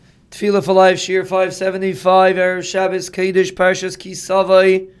Tefila4Life, Shiur 575, Erev Shabbos, Kiddush, Parshas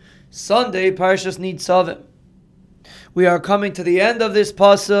Kisavai, Sunday, Parshas Nitzavim. We are coming to the end of this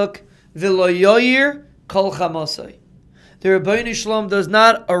pasuk, V'lo yoyir kol chamasai. The Rebbeinu Shalom does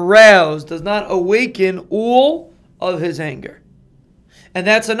not arouse, does not awaken all of his anger. And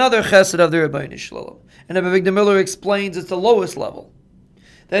that's another chesed of the Rebbeinu Shalom. And Rabbi Victor Miller explains it's the lowest level.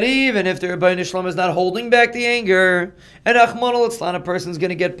 That even if the Rebbeinu Shalom is not holding back the anger, and Achman al-Itzlan, a person is going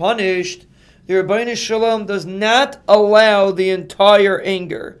to get punished, the Rebbeinu Shalom does not allow the entire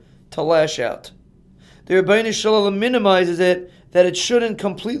anger to lash out. The Rebbeinu Shalom minimizes it, that it shouldn't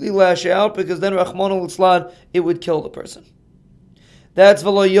completely lash out, because then Achman al-Itzlan, it would kill the person. That's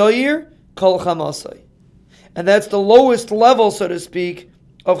v'lo yoyir kol chamasai. And that's the lowest level, so to speak,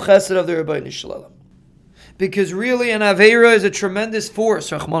 of chesed of the Rebbeinu Shalom. Because really an Aveira is a tremendous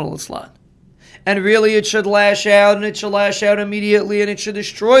force, Rahman al-Islan. And really it should lash out, and it should lash out immediately, and it should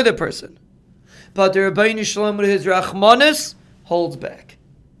destroy the person. But the Rebbeinu Shalom with his Rahmanis holds back.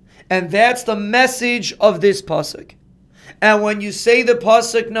 And that's the message of this pasuk. And when you say the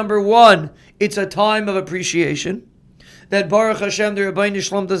pasuk number 1, it's a time of appreciation. That Baruch Hashem, the Rebbeinu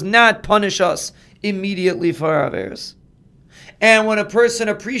Shalom does not punish us immediately for our Averas. And when a person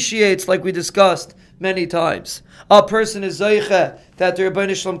appreciates, like we discussed many times, a person is Zaycha, that the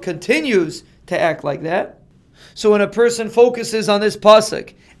Rebbeinu Shalom continues to act like that. So when a person focuses on this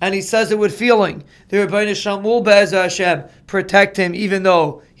pasuk, and he says it with feeling, the Rebbeinu Shalom will, Be'ez Hashem, protect him even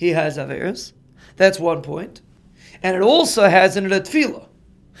though he has Averas. That's one point. And it also has in it a Tefila.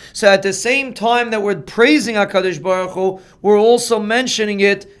 So at the same time that we're praising HaKadosh Baruch Hu, we're also mentioning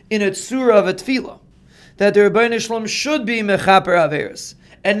it in a tzura of a Tefila. That the Rebbeinu Shalom should be mechaper Averas,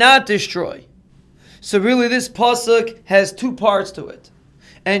 and not destroy. So really this pasuk has two parts to it.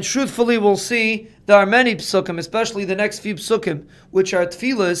 And truthfully we'll see there are many psukim, especially the next few psukim, which are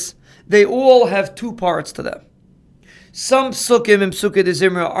tefillas, they all have two parts to them. Some psukim in Psukei de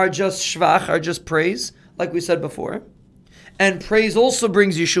Zimra are just shvach, are just praise, like we said before. And praise also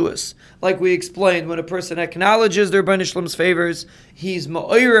brings Yeshuas. Like we explained, when a person acknowledges the Rebbeinu Shalom's favors, he's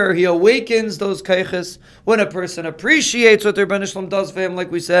ma'orer, he awakens those kaiches. When a person appreciates what the Rebbeinu Shalom does for him,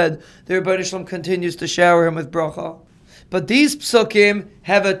 like we said, the Rebbeinu Shalom continues to shower him with bracha. But these psukim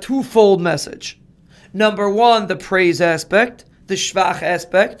have a twofold message. Number 1, the praise aspect, the shvach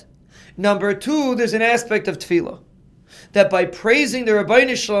aspect. Number 2, there's an aspect of tefillah. That by praising the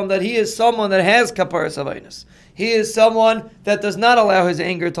Rebbeinu Shalom, that he is someone that has kaparas aveinos. He is someone that does not allow his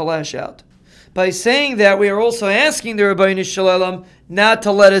anger to lash out. By saying that, we are also asking the Rebbeinu Shalom not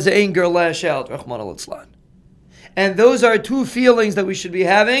to let his anger lash out, Rahman al-Itzlan. And those are two feelings that we should be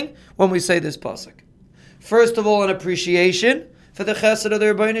having when we say this pasuk. First of all, an appreciation for the chesed of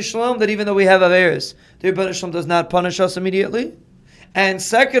the Rebbeinu Shalom, that even though we have averes, the Rebbeinu Shalom does not punish us immediately. And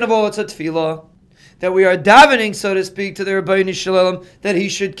second of all, it's a tefillah, that we are davening, so to speak, to the Rebbeinu Shalom, that he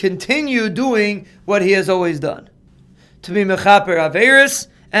should continue doing what he has always done. To be mechaper averis,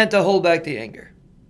 and to hold back the anger.